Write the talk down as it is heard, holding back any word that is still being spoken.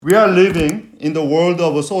We are living in the world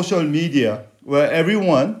of social media where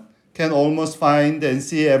everyone can almost find and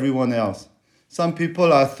see everyone else. Some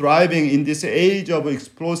people are thriving in this age of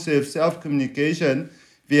explosive self communication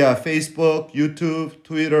via Facebook, YouTube,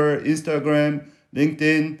 Twitter, Instagram,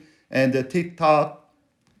 LinkedIn, and TikTok.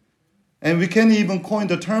 And we can even coin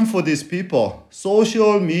the term for these people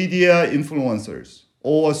social media influencers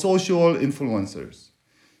or social influencers.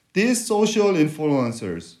 These social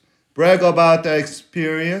influencers brag about their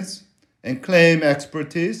experience and claim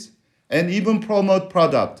expertise and even promote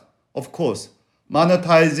product, of course,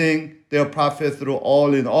 monetizing their profit through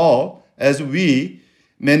all in all as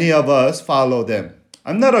many of us, follow them.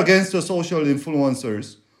 I'm not against the social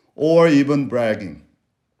influencers or even bragging.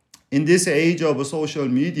 In this age of social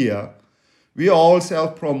media, we all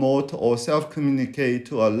self promote or self communicate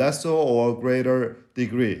to a lesser or greater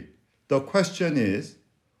degree. The question is,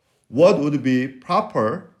 what would be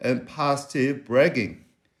proper and positive bragging?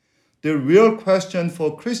 The real question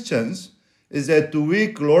for Christians is that do we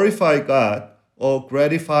glorify God or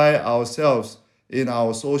gratify ourselves in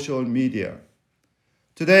our social media?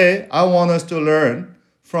 Today, I want us to learn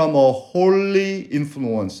from a holy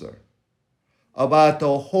influencer about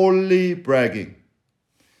the holy bragging.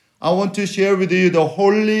 I want to share with you the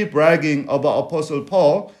holy bragging of Apostle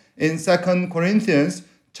Paul in 2 Corinthians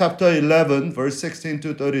chapter 11, verse 16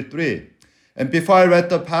 to 33. And before I read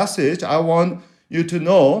the passage, I want you to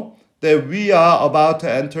know that we are about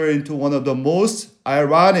to enter into one of the most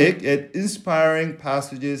ironic yet inspiring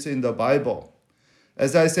passages in the Bible.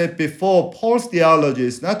 As I said before, Paul's theology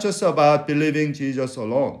is not just about believing Jesus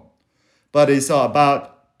alone, but it's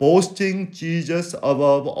about boasting Jesus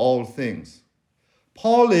above all things.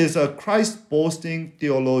 Paul is a Christ-boasting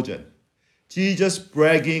theologian,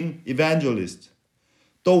 Jesus-bragging evangelist.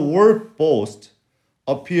 The word boast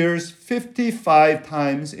appears 55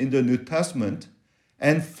 times in the New Testament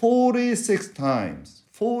and 46 times,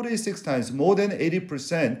 more than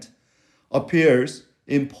 80% appears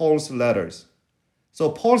in Paul's letters.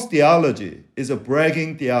 So Paul's theology is a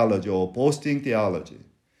bragging theology or boasting theology.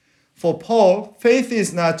 For Paul, faith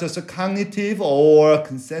is not just a cognitive or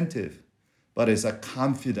consentive, but it's a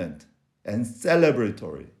confident and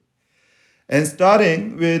celebratory. And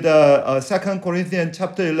starting with 2 Corinthians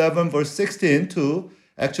chapter 11, verse 16 to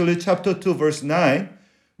actually chapter 2, verse 9,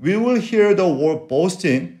 we will hear the word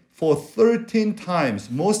boasting for 13 times,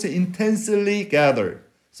 most intensely gathered.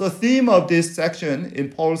 So the theme of this section in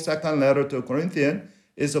Paul's second letter to Corinthians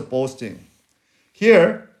is a boasting.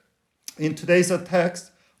 Here, in today's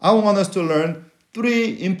text, I want us to learn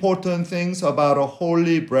three important things about a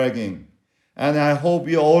holy bragging. And I hope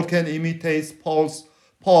you all can imitate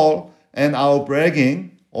Paul, and our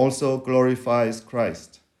bragging also glorifies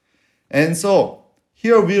Christ. And so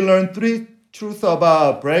here we learn three truths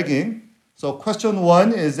about bragging. So question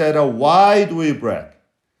one is that why do we brag?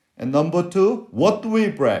 And number two, what do we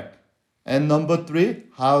brag? And number three,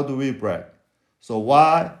 how do we brag? So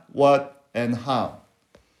why, what, and how?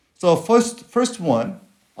 So first one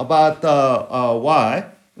about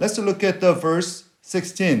why. Let's look at the verse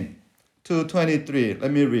 16 to 23.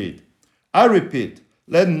 Let me read. I repeat,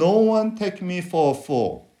 let no one take me for a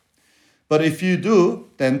fool. But if you do,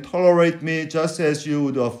 then tolerate me just as you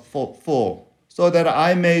would a fool, so that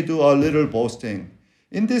I may do a little boasting.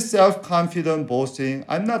 In this self-confident boasting,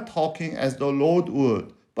 I'm not talking as the Lord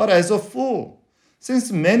would, but as a fool.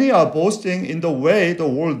 Since many are boasting in the way the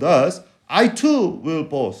world does, I too will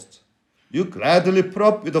boast. You gladly put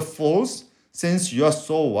up with the fools, since you are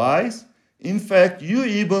so wise. In fact, you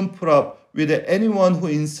even put up with anyone who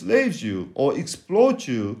enslaves you or exploits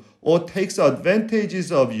you or takes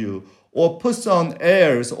advantages of you or puts on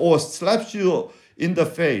airs or slaps you in the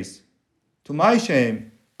face. To my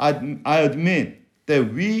shame, I admit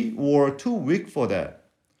that we were too weak for that.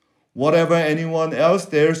 Whatever anyone else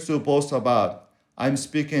dares to boast about, I'm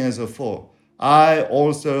speaking as a fool. I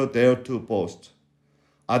also dare to boast.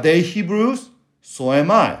 Are they Hebrews? So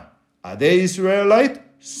am I. Are they Israelites?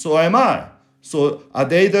 So am I. So are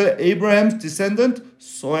they the Abraham's descendant?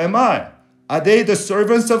 So am I. Are they the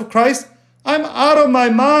servants of Christ? I'm out of my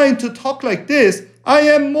mind to talk like this. I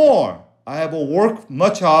am more. I have worked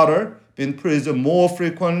much harder, been imprisoned more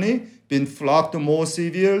frequently, been flogged more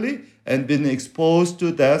severely, and been exposed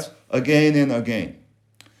to death again and again.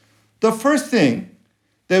 The first thing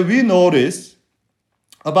that we notice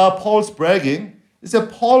about Paul's bragging is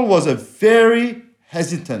that Paul was very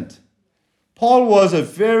hesitant. Paul was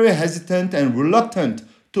very hesitant and reluctant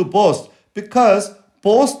to boast because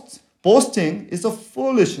boasting is a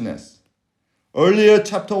foolishness. Earlier,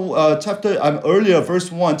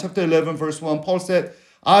 verse 1, chapter 11, verse 1, Paul said,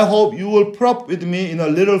 I hope you will put up with me in a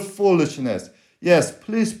little foolishness. Yes,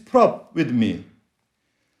 please put up with me.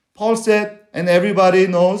 Paul said, and everybody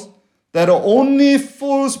knows, that only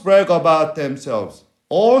fools brag about themselves.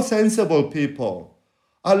 All sensible people,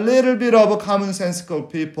 a little bit of a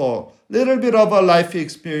commonsensical people, little bit of a life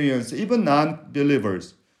experience, even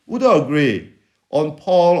non-believers, would agree on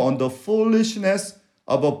Paul on the foolishness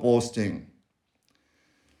of a boasting.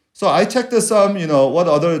 So I checked some, what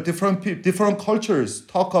other different cultures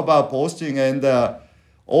talk about boasting, and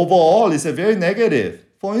overall it's a very negative.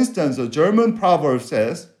 For instance, a German proverb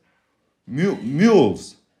says,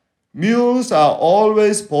 mules are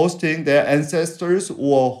always boasting their ancestors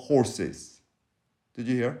or horses. Did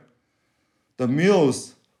you hear? The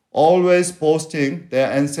mules always boasting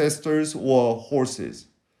their ancestors or horses.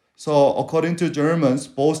 So according to Germans,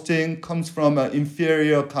 boasting comes from an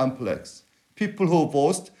inferior complex. People who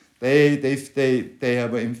boast, they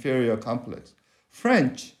have an inferior complex.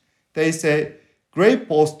 French, they say, great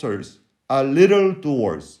boasters are little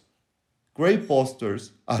doers. Great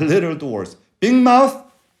boasters are little doers. Big mouth,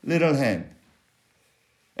 little hand.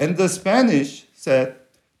 And the Spanish said,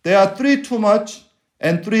 there are 3 too much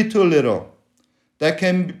and 3 too little. That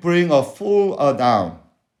can bring a fool down.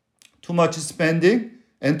 Too much spending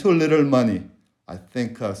and too little money. I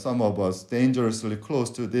think some of us dangerously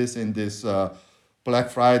close to this in this Black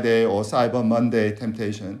Friday or Cyber Monday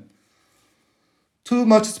temptation. Too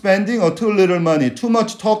much spending or too little money. Too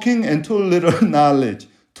much talking and too little knowledge.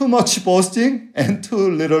 Too much boasting and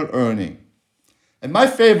too little earning. And my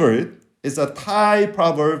favorite is a Thai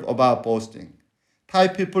proverb about boasting. Thai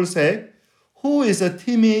people say, who is a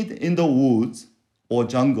timid in the woods or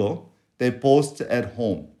jungle, they boast at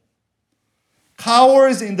home.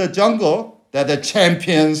 Cowards in the jungle, they're the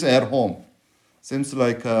champions at home. Seems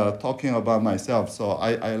like talking about myself, so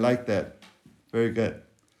I like that. Very good.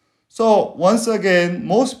 So once again,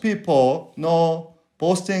 most people know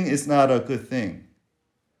boasting is not a good thing.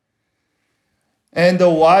 And the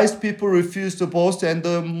wise people refuse to boast, and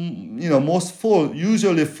the most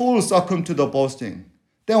usually fools succumb to the boasting.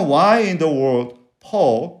 Then why in the world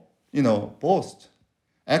Paul, boast?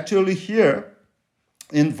 Actually here,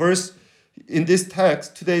 in this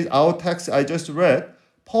text, our text I just read,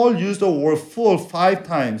 Paul used the word fool 5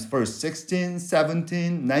 times, verse 16,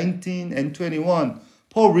 17, 19, and 21.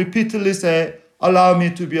 Paul repeatedly said, allow me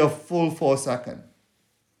to be a fool for a second.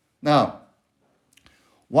 Now,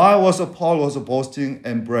 why Paul was boasting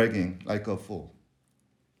and bragging like a fool?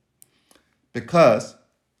 Because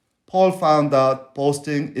Paul found out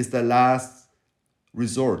boasting is the last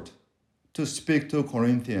resort to speak to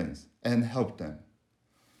Corinthians and help them.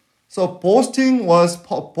 So first thing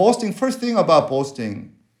about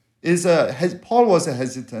boasting is Paul was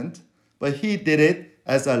hesitant, but he did it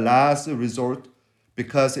as a last resort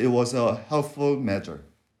because it was a helpful measure.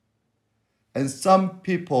 And some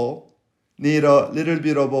people need a little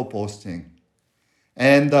bit of a boasting.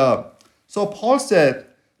 And so Paul said,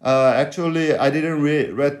 actually I didn't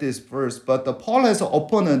read this verse, but Paul has an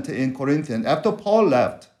opponent in Corinthians. After Paul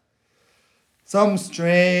left, some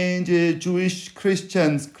strange Jewish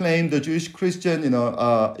Christians claim the Jewish Christian,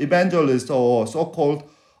 evangelists or so-called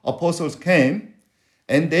apostles came,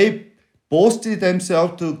 and they boasted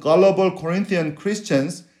themselves to gullible Corinthian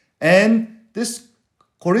Christians. And these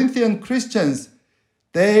Corinthian Christians,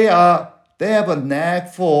 they have a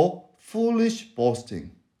knack for foolish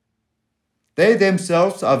boasting. They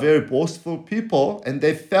themselves are very boastful people, and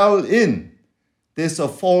they fell in this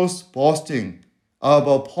false boasting of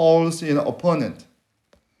Paul's opponent.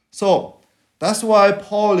 So that's why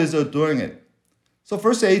Paul is doing it. So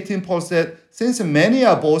verse 18, Paul said, since many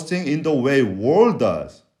are boasting in the way world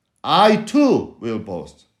does, I too will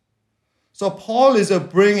boast. So Paul is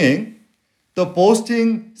bringing the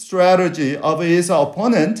boasting strategy of his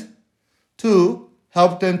opponent to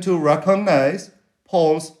help them to recognize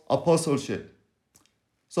Paul's apostleship.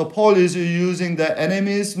 So Paul is using the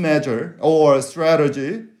enemy's measure or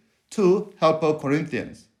strategy to help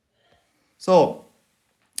Corinthians. So,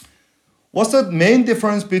 what's the main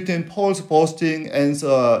difference between Paul's boasting and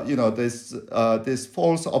this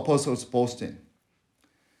false apostles' boasting?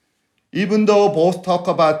 Even though both talk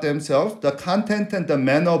about themselves, the content and the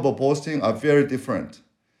manner of boasting are very different.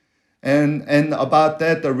 And about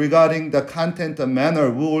that, regarding the content and manner,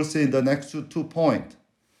 we will see in the next 2 points.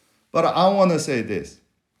 But I want to say this.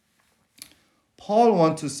 Paul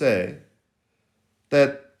wants to say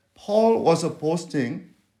that Paul was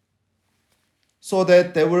boasting so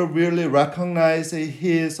that they will really recognize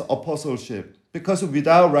his apostleship. Because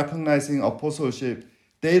without recognizing apostleship,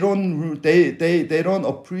 they don't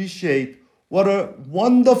appreciate what a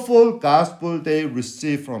wonderful gospel they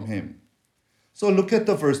received from him. So look at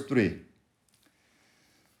the verse 3.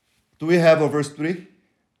 Do we have a verse 3?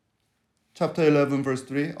 Chapter 11, verse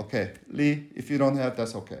 3? Okay. Lee, if you don't have,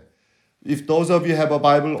 that's okay. If those of you have a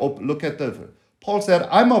Bible, look at the. Paul said,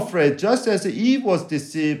 I'm afraid just as Eve was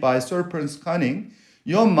deceived by serpent's cunning,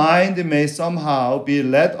 your mind may somehow be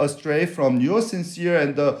led astray from your sincere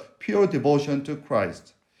and pure devotion to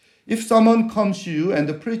Christ. If someone comes to you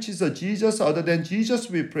and preaches a Jesus other than Jesus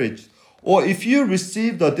we preached, or if you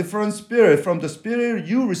received a different spirit from the spirit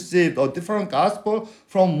you received, a different gospel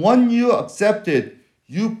from one you accepted,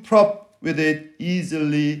 you prop with it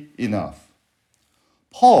easily enough.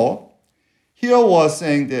 Paul here was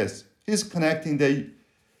saying this. He's connecting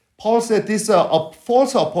Paul said these are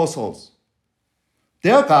false apostles.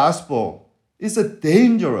 Their gospel is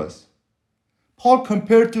dangerous. Paul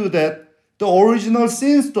compared to that the original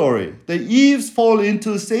sin story. The Eves fall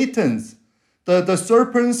into Satan's. The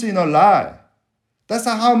serpents in a lie. That's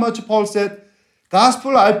how much Paul said,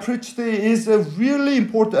 gospel I preached is really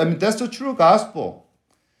important. That's the true gospel.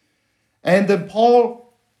 And then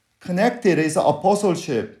Paul connected his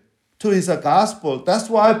apostleship to his gospel. That's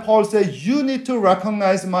why Paul said, you need to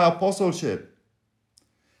recognize my apostleship.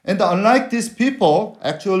 And unlike these people,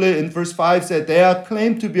 actually in verse 5 said, they are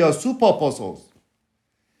claimed to be super apostles.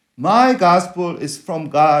 My gospel is from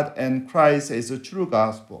God and Christ is a true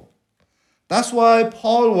gospel. That's why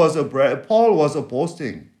Paul was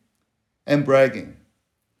boasting and bragging.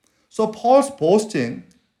 So Paul's boasting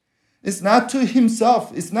is not to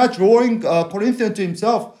himself. It's not drawing Corinthians to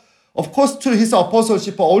himself. Of course, to his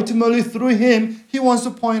apostleship, but ultimately through him, he wants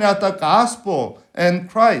to point out the gospel and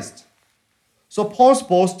Christ. So Paul's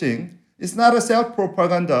boasting is not a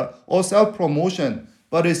self-propaganda or self-promotion,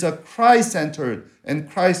 but it's a Christ-centered and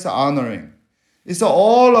Christ-honoring. It's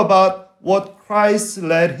all about what Christ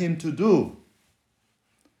led him to do.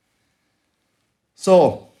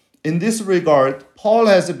 So, in this regard, Paul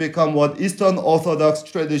has become what Eastern Orthodox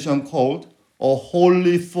tradition called a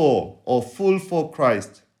holy fool or fool for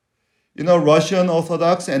Christ. Russian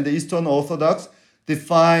Orthodox and the Eastern Orthodox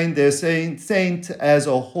define their saint as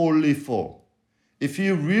a holy fool. If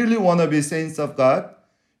you really want to be saints of God,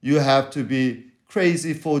 you have to be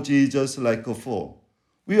crazy for Jesus like a fool.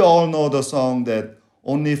 We all know the song that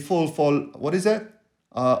only fool fall. What is it?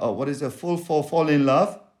 Fool fall in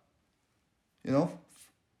love.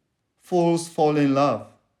 Fools fall in love.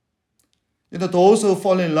 Those who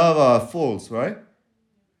fall in love are fools, right?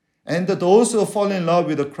 And those who fall in love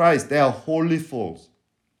with Christ, they are holy fools.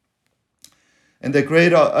 And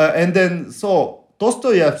so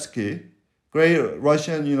Dostoevsky, great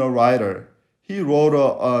Russian, writer, he wrote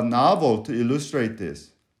a novel to illustrate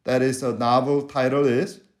this. That is, a novel title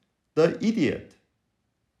is The Idiot.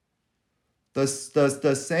 The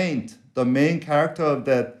saint, the main character of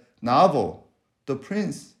that novel, the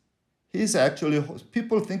prince, he's actually,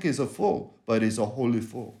 people think he's a fool, but he's a holy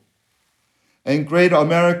fool. And great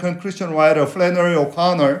American Christian writer Flannery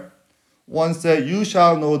O'Connor once said, you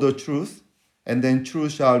shall know the truth, and then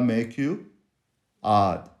truth shall make you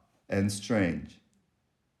odd and strange.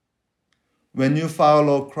 When you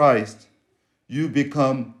follow Christ, you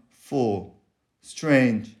become full,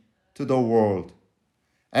 strange to the world.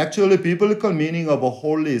 Actually, biblical meaning of a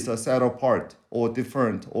holy is a set apart or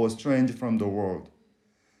different or strange from the world.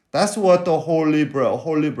 That's what the holy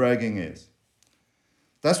bragging is.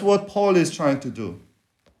 That's what Paul is trying to do.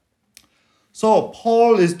 So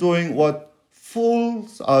Paul is doing what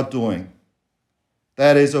fools are doing.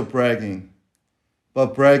 That is a bragging.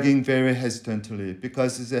 But bragging very hesitantly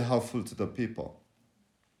because it's helpful to the people.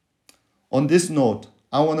 On this note,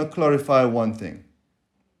 I want to clarify one thing.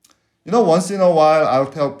 Once in a while,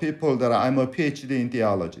 I'll tell people that I'm a PhD in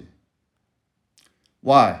theology.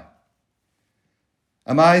 Why?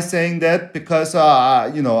 Am I saying that because, I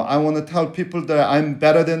want to tell people that I'm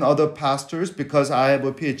better than other pastors because I have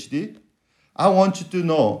a PhD? I want you to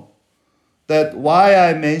know that why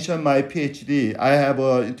I mention my PhD, I have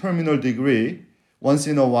a terminal degree once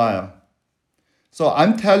in a while. So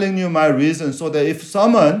I'm telling you my reason so that if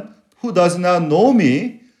someone who does not know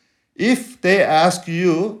me, if they ask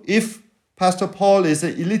you if Pastor Paul is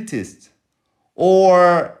an elitist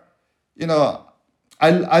or,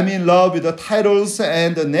 I'm in love with the titles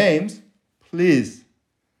and the names, please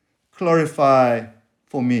clarify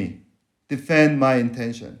for me. Defend my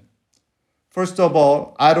intention. First of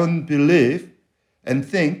all, I don't believe and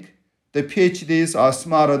think the PhDs are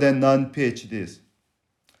smarter than non-PhDs.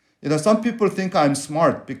 Some people think I'm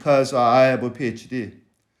smart because I have a PhD.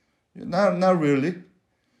 Not really.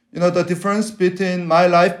 The difference between my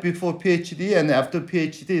life before PhD and after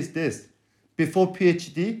PhD is this. Before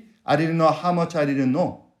PhD, I didn't know how much I didn't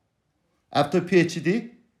know. After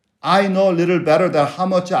PhD, I know a little better than how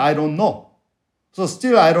much I don't know. So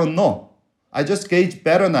still I don't know. I just gauge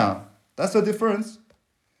better now. That's the difference.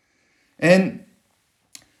 And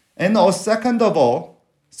second of all,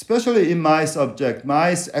 especially in my subject,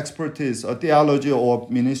 my expertise, theology or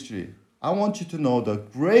ministry, I want you to know the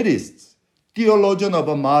greatest theologian of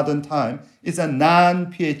a modern time is a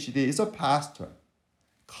non-PhD, is a pastor.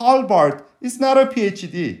 Karl Barth is not a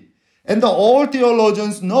PhD. And all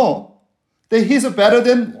theologians know that he's better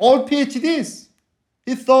than all PhDs.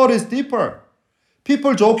 His thought is deeper.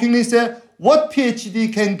 People jokingly say, what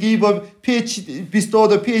PhD can give bestow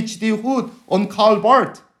the PhD hood on Karl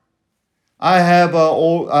Barth? I have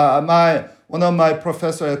one of my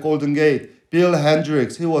professors at Golden Gate, Bill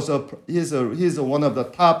Hendricks. He's one of the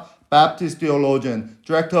top Baptist theologian,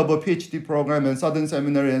 director of a PhD program in Southern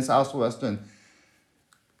Seminary and Southwestern.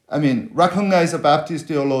 Recognized a Baptist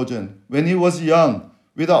theologian. When he was young,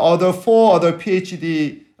 with the four other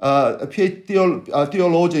PhD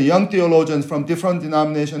theologians, young theologians from different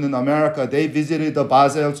denominations in America, they visited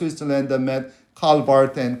Basel, Switzerland, and met Karl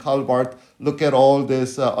Barth. And Karl Barth looked at all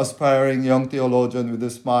this aspiring young theologian with a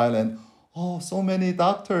smile and, so many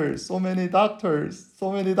doctors. And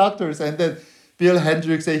then Bill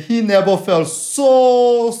Hendricks said he never felt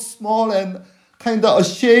so small and kind of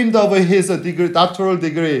ashamed of his doctoral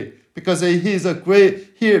degree, because he's a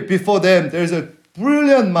great, here before them, there's a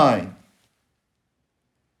brilliant mind.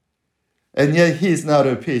 And yet he's not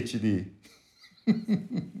a PhD.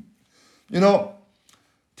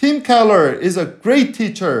 Tim Keller is a great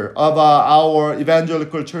teacher of our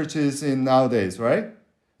evangelical churches in nowadays, right?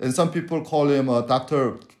 And some people call him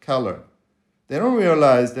Dr. Keller. They don't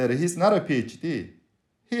realize that he's not a PhD.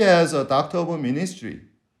 He has a doctor of ministry.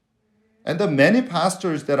 And the many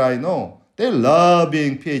pastors that I know, they love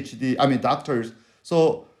being doctors.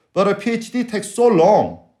 But a PhD takes so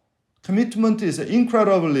long. Commitment is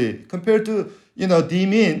incredibly, compared to,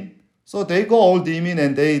 DMin. So they go all DMin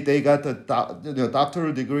and they got the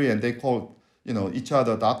doctoral degree and they call, each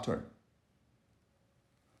other doctor.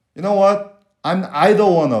 You know what? I'm either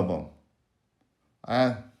one of them.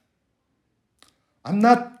 I'm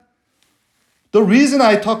not. The reason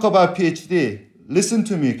I talk about PhD, listen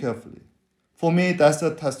to me carefully. For me, that's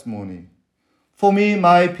a testimony. For me,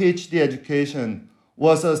 my PhD education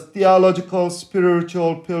was a theological,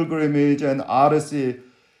 spiritual pilgrimage and odyssey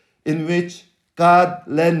in which God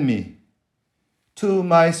led me to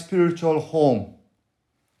my spiritual home.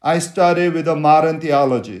 I studied with a modern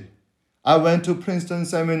theology. I went to Princeton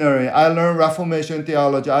Seminary. I learned Reformation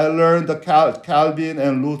theology. I learned the Calvin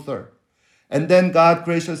and Luther. And then God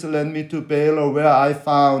graciously led me to Baylor, where I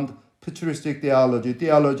found patristic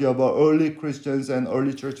theology of early Christians and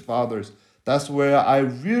early church fathers. That's where I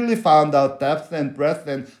really found out depth and breadth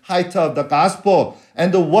and height of the gospel.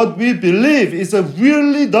 And what we believe is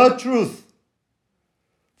really the truth.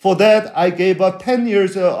 For that, I gave up 10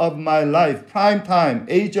 years of my life, prime time,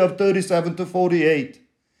 age of 37 to 48.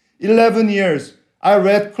 11 years. I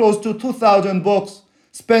read close to 2,000 books,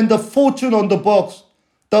 spent a fortune on the books.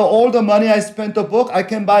 All the money I spent on the book, I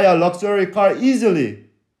can buy a luxury car easily.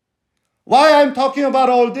 Why I'm talking about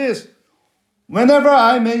all this? Whenever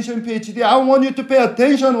I mention PhD, I want you to pay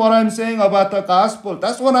attention what I'm saying about the gospel.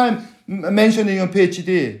 That's what I'm mentioning in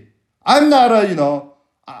PhD. I'm not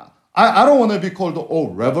I don't want to be called,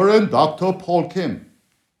 Reverend Dr. Paul Kim.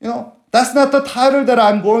 That's not the title that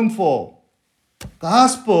I'm going for.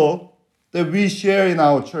 Gospel that we share in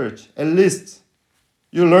our church, at least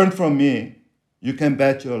you learn from me, you can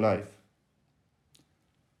bet your life.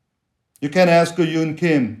 You can ask Yoon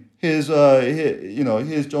Kim. He's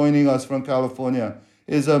joining us from California.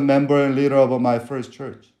 He's a member and leader of my first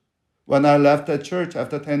church. When I left that church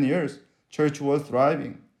after 10 years, church was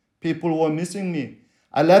thriving. People were missing me.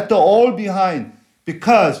 I left it all behind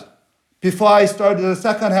because before I started the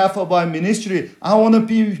second half of my ministry, I want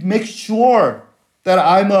to make sure that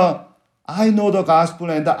I know the gospel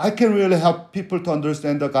and that I can really help people to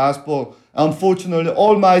understand the gospel. Unfortunately,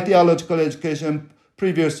 all my theological education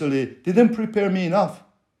previously didn't prepare me enough.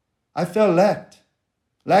 I felt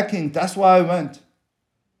lacking. That's why I went.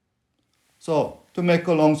 So, to make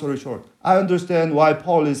a long story short, I understand why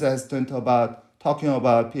Paul is hesitant about talking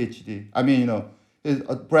about PhD.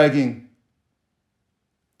 Bragging.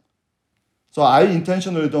 So I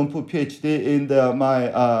intentionally don't put PhD in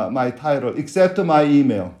my title, except my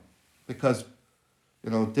email, because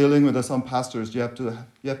dealing with some pastors, you have to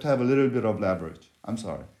have a little bit of leverage. I'm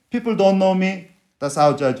sorry. People don't know me. That's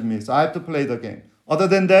how judge me. So I have to play the game. Other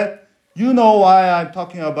than that, you know why I'm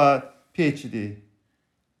talking about PhD.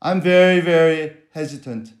 I'm very, very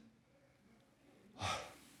hesitant.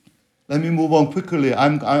 Let me move on quickly.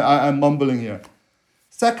 I'm mumbling here.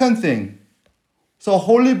 Second thing. So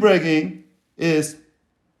holy bragging is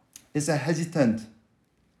a hesitant,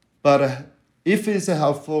 but if it's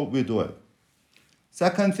helpful, we do it.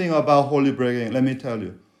 Second thing about holy bragging, let me tell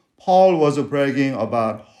you. Paul was bragging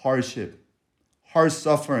about hardship, hard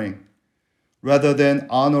suffering, rather than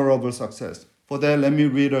honorable success. For that, let me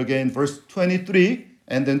read again verse 23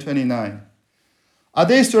 and then 29. Are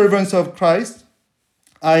they servants of Christ?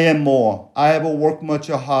 I am more. I have worked much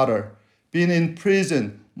harder, been in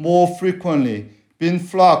prison more frequently, been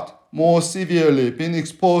flogged more severely, been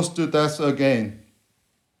exposed to death again.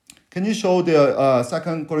 Can you show the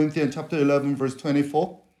 2 Corinthians chapter 11, verse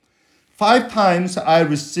 24? 5 times I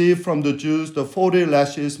received from the Jews the 40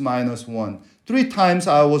 lashes minus 1. 3 times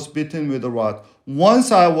I was beaten with a rod.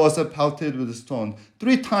 Once I was pelted with a stone.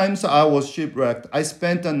 3 times I was shipwrecked. I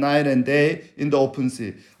spent a night and day in the open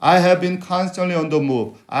sea. I have been constantly on the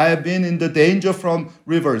move. I have been in the danger from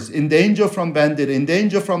rivers, in danger from bandits, in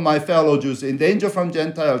danger from my fellow Jews, in danger from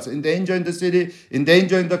Gentiles, in danger in the city, in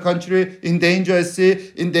danger in the country, in danger at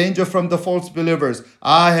sea, in danger from the false believers.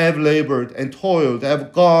 I have labored and toiled,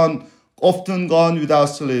 have often gone without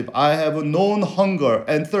sleep. I have known hunger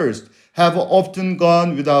and thirst, have often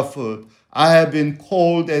gone without food. I have been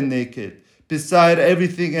cold and naked. Beside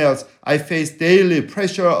everything else, I face daily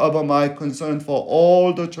pressure over my concern for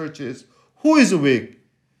all the churches. Who is weak?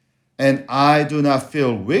 And I do not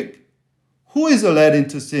feel weak? Who is led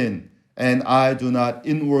into sin? And I do not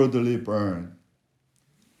inwardly burn.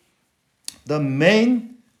 The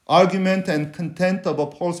main argument and content of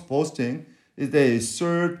Paul's boasting is that he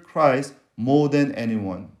served Christ more than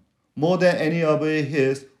anyone, more than any of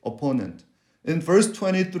his opponent. In verse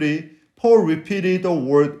 23, Paul repeated the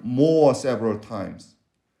word more several times.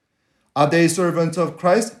 Are they servants of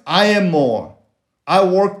Christ? I am more. I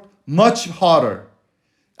worked much harder.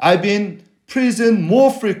 I've been imprisoned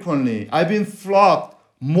more frequently. I've been flogged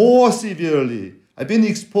more severely. I've been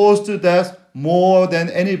exposed to death more than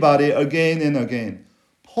anybody again and again.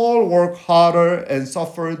 Paul worked harder and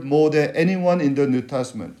suffered more than anyone in the New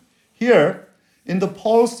Testament. Here, in the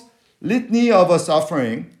Paul's litany of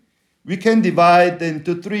suffering, we can divide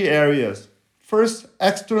into 3 areas. First,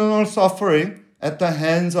 external suffering at the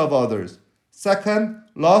hands of others. Second,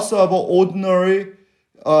 loss of ordinary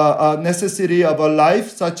necessity of a life,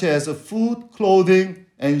 such as food, clothing,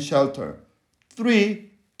 and shelter. 3,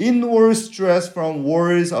 inward stress from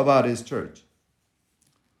worries about his church.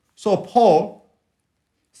 So Paul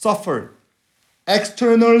suffered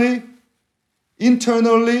externally,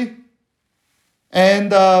 internally,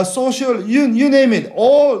 and social, you name it,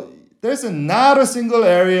 all. There's not a single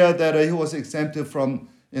area that he was exempted from,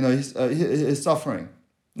 his suffering.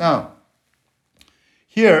 Now,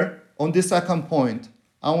 here on this second point,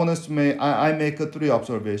 I want us to make 3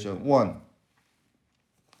 observations. 1,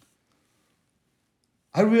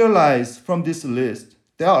 I realize from this list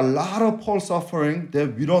there are a lot of Paul's suffering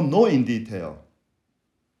that we don't know in detail.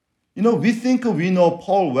 We think we know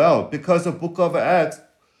Paul well because the book of Acts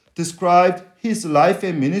described his life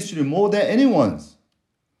and ministry more than anyone's.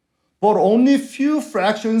 But only few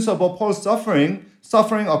fractions of Paul's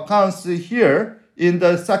suffering accounts here in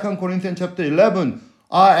the 2 Corinthians chapter 11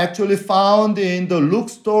 are actually found in the Luke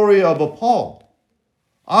story of Paul.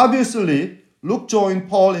 Obviously, Luke joined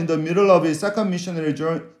Paul in the middle of his second missionary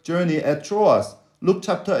journey at Troas,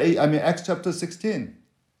 Acts chapter 16.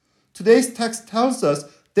 Today's text tells us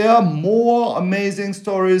there are more amazing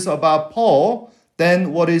stories about Paul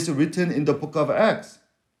than what is written in the book of Acts.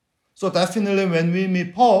 So definitely when we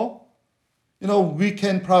meet Paul, we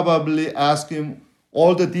can probably ask him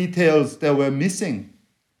all the details that were missing.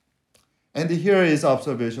 And here is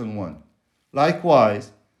observation 1.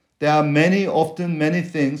 Likewise, there are often many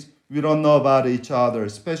things we don't know about each other,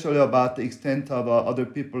 especially about the extent of other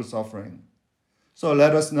people's suffering. So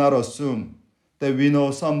let us not assume that we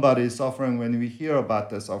know somebody is suffering when we hear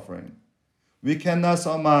about their suffering. We cannot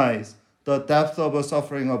surmise the depth of the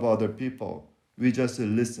suffering of other people. We just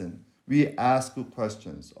listen. We ask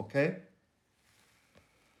questions, okay?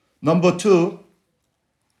 Number 2,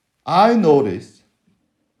 I noticed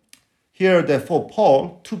here that for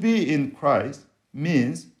Paul, to be in Christ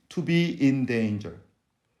means to be in danger.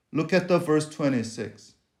 Look at the verse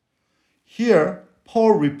 26. Here,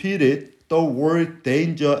 Paul repeated the word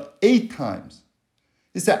danger 8 times.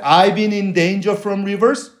 He said, I've been in danger from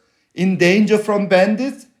rivers, in danger from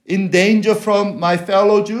bandits, in danger from my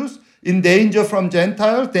fellow Jews, in danger from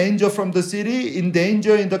Gentiles, danger from the city, in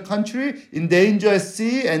danger in the country, in danger at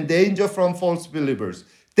sea, and danger from false believers.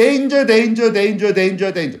 Danger, danger, danger,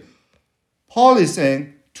 danger, danger. Paul is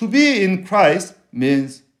saying to be in Christ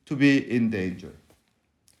means to be in danger.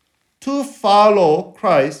 To follow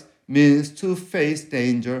Christ means to face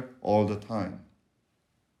danger all the time.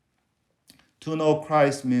 To know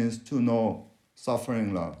Christ means to know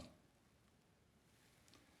suffering love.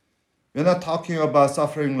 We're not talking about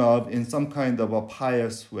suffering love in some kind of a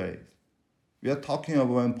pious way. We are talking about,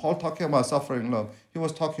 when Paul talking about suffering love, he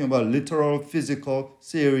was talking about literal, physical,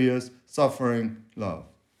 serious suffering love.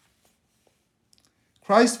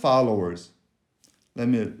 Christ followers,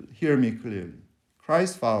 hear me clearly.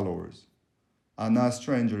 Christ followers are not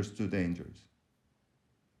strangers to dangers.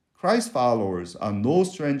 Christ followers are no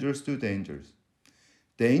strangers to dangers.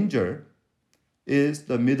 Danger is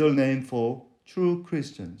the middle name for true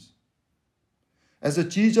Christians. As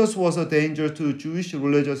Jesus was a danger to Jewish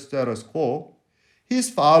religious status quo,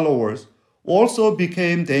 his followers also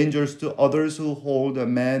became dangers to others who hold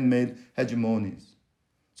man-made hegemonies.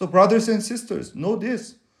 So brothers and sisters, know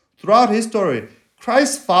this. Throughout history,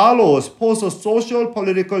 Christ's followers pose a social,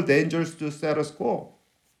 political dangers to status quo.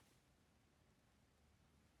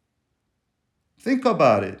 Think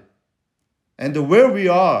about it. And where we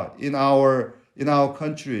are in our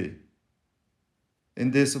country, in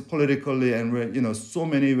this politically and so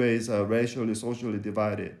many ways racially, socially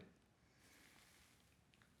divided.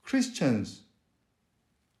 Christians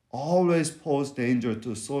always pose danger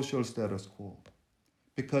to social status quo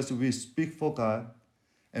because we speak for God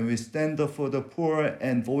and we stand up for the poor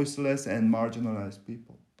and voiceless and marginalized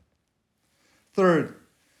people. Third,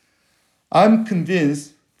 I'm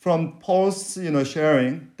convinced from Paul's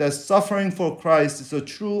sharing that suffering for Christ is a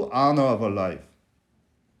true honor of a life.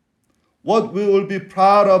 What we will be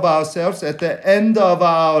proud of ourselves at the end of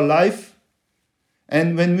our life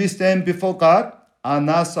and when we stand before God are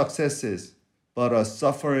not successes, but are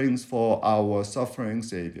sufferings for our suffering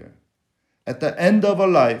Savior. At the end of a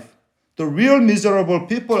life, the real miserable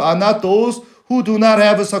people are not those who do not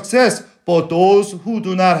have a success, but those who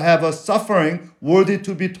do not have a suffering worthy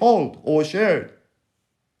to be told or shared.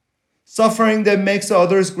 Suffering that makes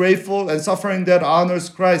others grateful and suffering that honors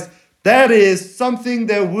Christ, that is something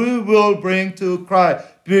that we will bring to God,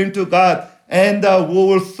 and we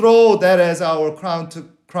will throw that as our crown to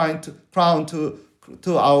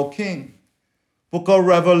our King. Book of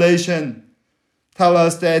Revelation tell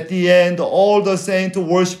us that at the end, all the saints are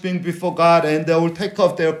worshiping before God, and they will take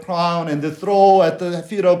off their crown and they throw at the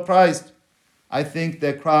feet of Christ. I think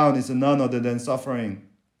that crown is none other than suffering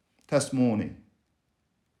testimony.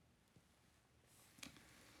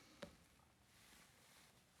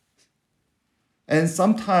 And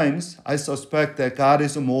sometimes I suspect that God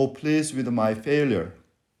is more pleased with my failure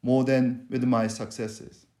more than with my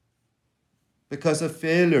successes. Because the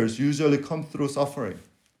failures usually come through suffering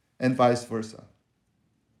and vice versa.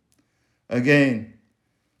 Again,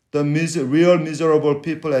 the real miserable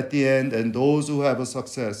people at the end and those who have a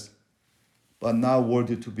success but not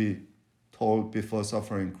worthy to be told before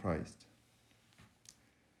suffering Christ.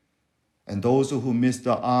 And those who miss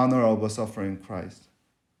the honor of a suffering Christ.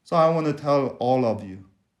 So I want to tell all of you,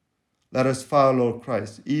 let us follow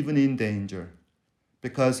Christ, even in danger,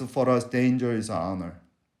 because for us, danger is honor,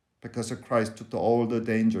 because Christ took all the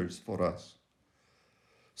dangers for us.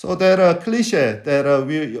 So that cliche that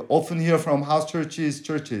we often hear from house churches,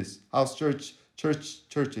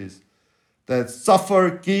 that suffer,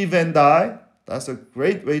 give, and die, that's a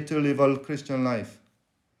great way to live a Christian life.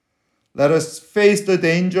 Let us face the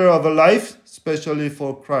danger of a life, especially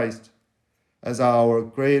for Christ, as our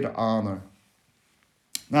great honor.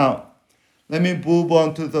 Now, let me move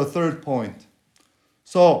on to the third point.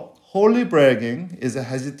 So, holy bragging is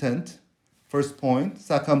hesitant. First point.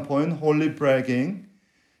 Second point, holy bragging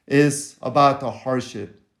is about the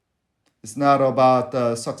hardship. It's not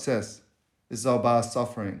about success. It's about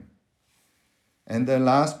suffering. And the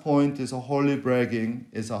last point is holy bragging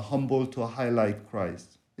is humble to highlight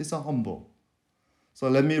Christ. It's humble. So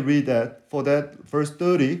let me read that. For that, verse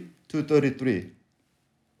 30 to 33.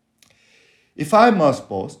 If I must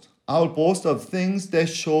boast, I'll boast of things that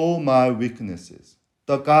show my weaknesses.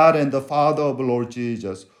 The God and the Father of Lord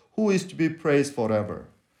Jesus, who is to be praised forever,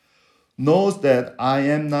 knows that I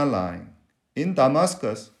am not lying. In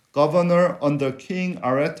Damascus, governor under King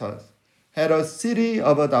Aretas had a city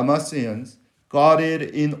of Damascenians guarded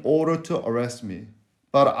in order to arrest me.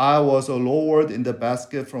 But I was lowered in the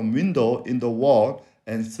basket from window in the wall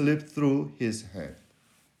and slipped through his hand.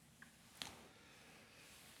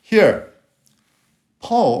 Here,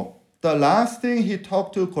 Paul, the last thing he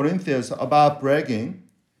talked to Corinthians about bragging,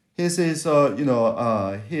 his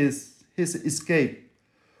escape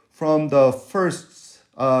from the first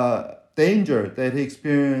danger that he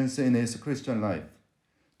experienced in his Christian life.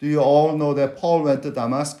 Do you all know that Paul went to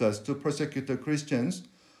Damascus to persecute the Christians,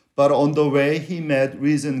 but on the way he met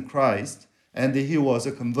risen Christ, and he was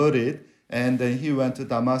converted, and then he went to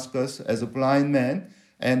Damascus as a blind man,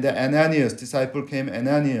 And the Ananias, disciple came,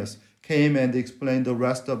 Ananias, came and explained the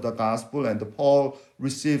rest of the gospel, and Paul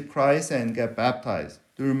received Christ and got baptized.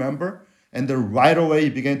 Do you remember? And then right away he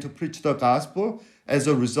began to preach the gospel. As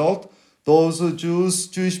a result, those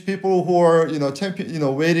Jewish people who were,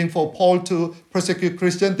 waiting for Paul to persecute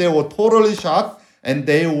Christians, they were totally shocked, and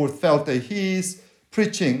they felt that his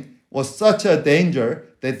preaching was such a danger,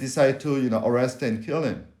 they decided to, arrest and kill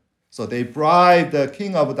him. So they bribed the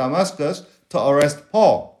king of Damascus to arrest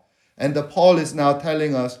Paul. And Paul is now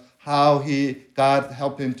telling us how God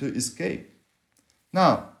helped him to escape.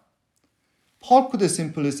 Now, Paul could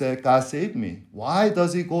simply say, God saved me. Why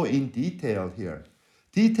does he go in detail here?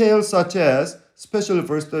 Details such as, especially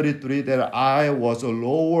verse 33, that I was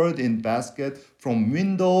lowered in basket from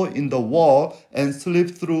window in the wall and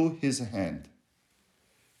slipped through his hand.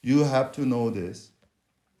 You have to know this.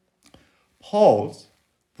 Paul's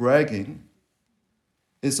bragging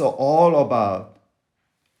is all about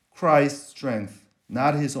Christ's strength,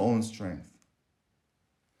 not his own strength.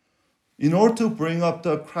 In order to bring up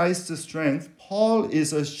the Christ's strength, Paul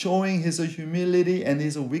is showing his humility and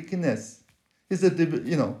his weakness. He's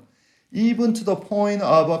even to the point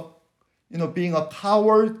of being a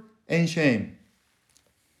coward and shame.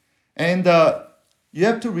 And you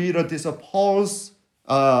have to read this Paul's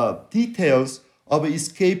details of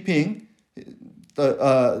escaping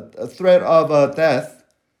the threat of death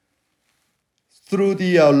through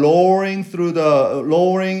the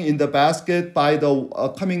lowering in the basket by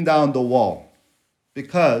the coming down the wall,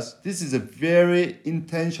 because this is a very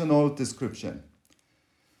intentional description.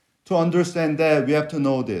 To understand that, we have to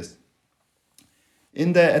know this.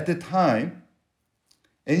 At the time,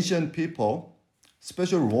 ancient people,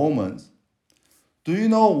 especially Romans, do you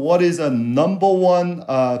know what is a number one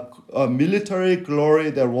military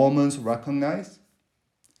glory that Romans recognize?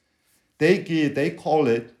 They call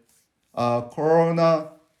it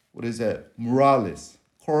corona, muralis.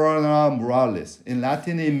 Corona muralis. In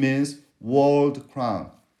Latin, it means world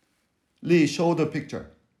crown. Lee, show the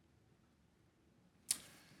picture.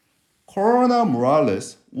 Corona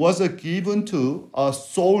muralis was given to a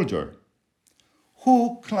soldier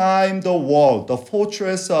who climbed the wall, the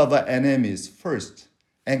fortress of enemies first,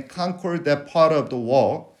 and conquered that part of the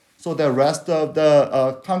wall, so the rest of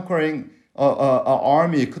the conquering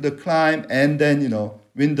army could climb and then,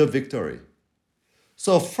 win the victory.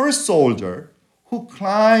 So first soldier who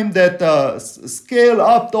climbed that scale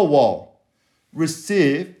up the wall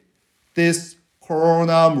received this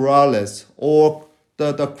corona muralis, or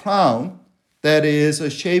the crown that is a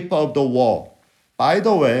shape of the wall. By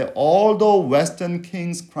the way, all the Western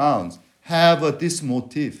kings' crowns have this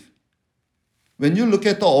motif. When you look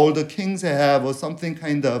at all the kings, they have something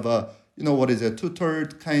kind of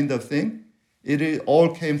two-third kind of thing. It all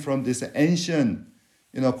came from this ancient,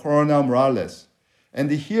 corona muralis. And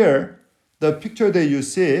here, the picture that you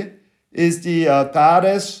see is the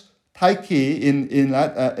goddess Tyche in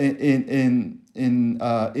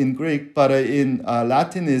Greek, but in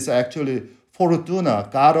Latin is actually Fortuna,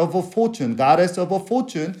 god of fortune, goddess of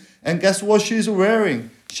fortune. And guess what she's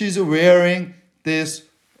wearing? She's wearing this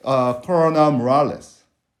corona muralis.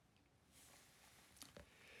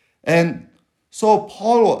 And so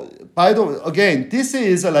Paul, by the way, again, this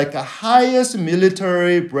is like a highest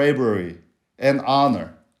military bravery and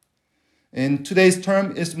honor. In today's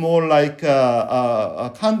term, it's more like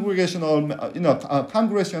a congressional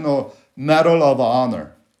medal of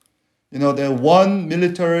honor. The one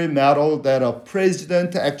military medal that a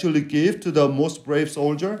president actually gives to the most brave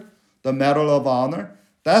soldier, the Medal of Honor,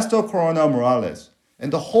 that's the Corona Muralis.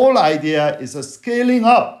 And the whole idea is scaling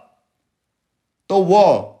up the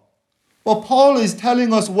wall. But Paul is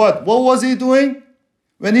telling us what? What was he doing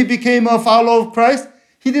when he became a follower of Christ?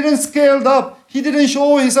 He didn't scale up. He didn't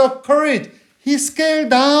show his courage. He scaled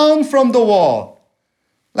down from the wall,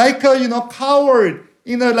 like a coward,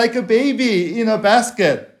 like a baby in a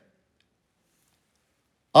basket.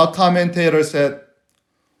 A commentator said,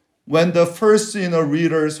 when the first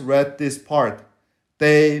readers read this part,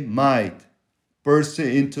 they might burst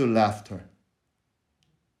into laughter.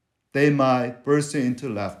 They might burst into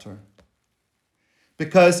laughter.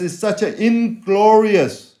 Because it's such an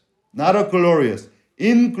inglorious, not a glorious,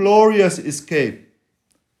 inglorious escape.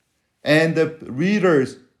 And the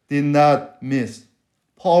readers did not miss.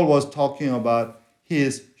 Paul was talking about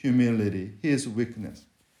his humility, his weakness.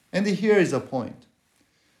 And here is a point.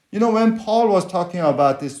 When Paul was talking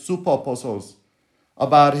about these super apostles,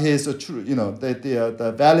 about his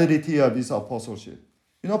the validity of his apostleship,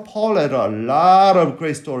 Paul had a lot of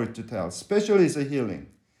great stories to tell, especially his healing.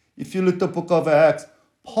 If you look at the book of Acts,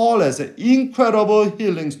 Paul has incredible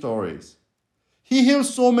healing stories. He healed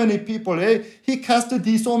so many people. He cast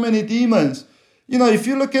so many demons. If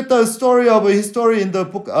you look at the story of his story in the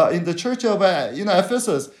book, in the church of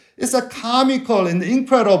Ephesus, it's a comical and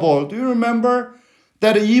incredible. Do you remember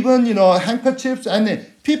that even handkerchiefs and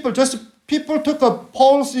people took up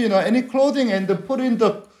Paul's any clothing and they put in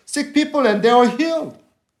the sick people and they were healed.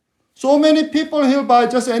 So many people healed by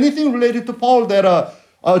just anything related to Paul that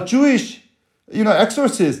a Jewish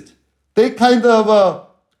exorcist, they kind of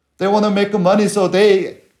they want to make money, so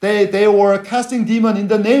they were casting demon in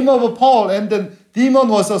the name of Paul, and then demon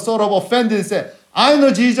was sort of offended and said, I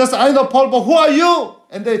know Jesus, I know Paul, but who are you?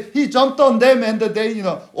 And he jumped on them and they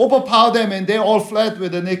overpowered them and they all fled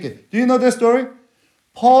with the naked. Do you know that story?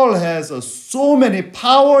 Paul has so many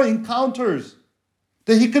power encounters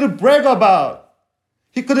that he could brag about.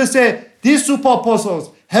 He could have said, these super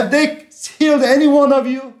apostles, have they healed any one of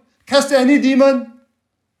you? Cast any demon?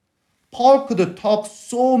 Paul could talk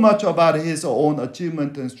so much about his own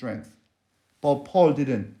achievement and strength, but Paul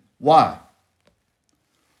didn't. Why?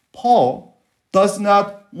 Paul does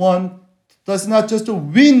not just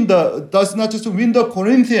win the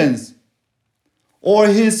Corinthians or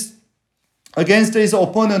against his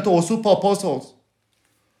opponent or super apostles.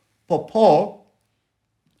 But Paul,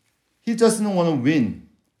 he doesn't want to win.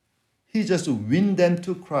 He just win them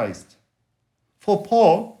to Christ. For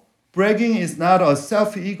Paul, bragging is not a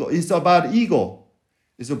self-ego. It's about ego.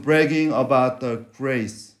 It's bragging about the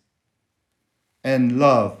grace and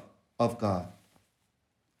love of God.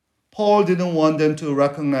 Paul didn't want them to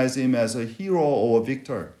recognize him as a hero or a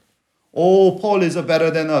victor. Oh, Paul is better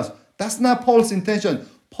than us. That's not Paul's intention.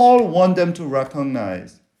 Paul wants them to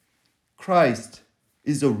recognize Christ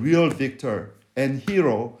is a real victor and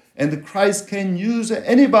hero, and Christ can use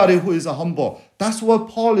anybody who is humble. That's what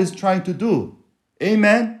Paul is trying to do.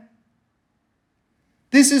 Amen?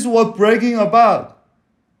 This is what bragging about.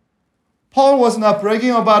 Paul was not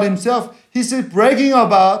bragging about himself. He's bragging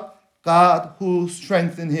about God who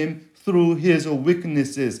strengthened him through his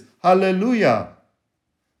weaknesses. Hallelujah.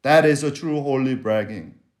 That is a true holy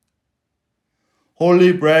bragging.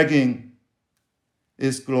 Holy bragging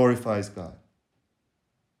glorifies God.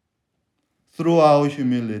 Through our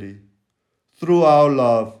humility, through our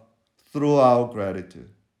love, through our gratitude.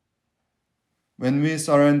 When we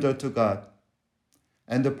surrender to God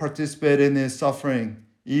and participate in his suffering,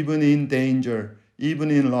 even in danger,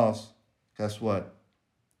 even in loss, guess what?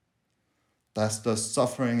 That's the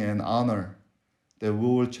suffering and honor that we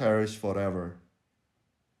will cherish forever.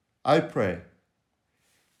 I pray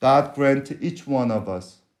God grant each one of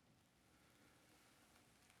us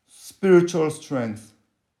spiritual strength,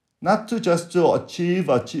 not to just to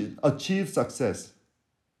achieve success,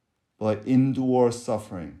 but endure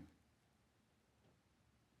suffering,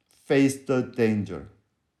 face the danger,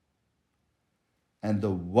 and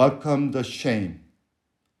welcome the shame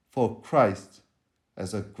for Christ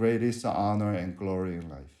as the greatest honor and glory in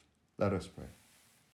life. Let us pray.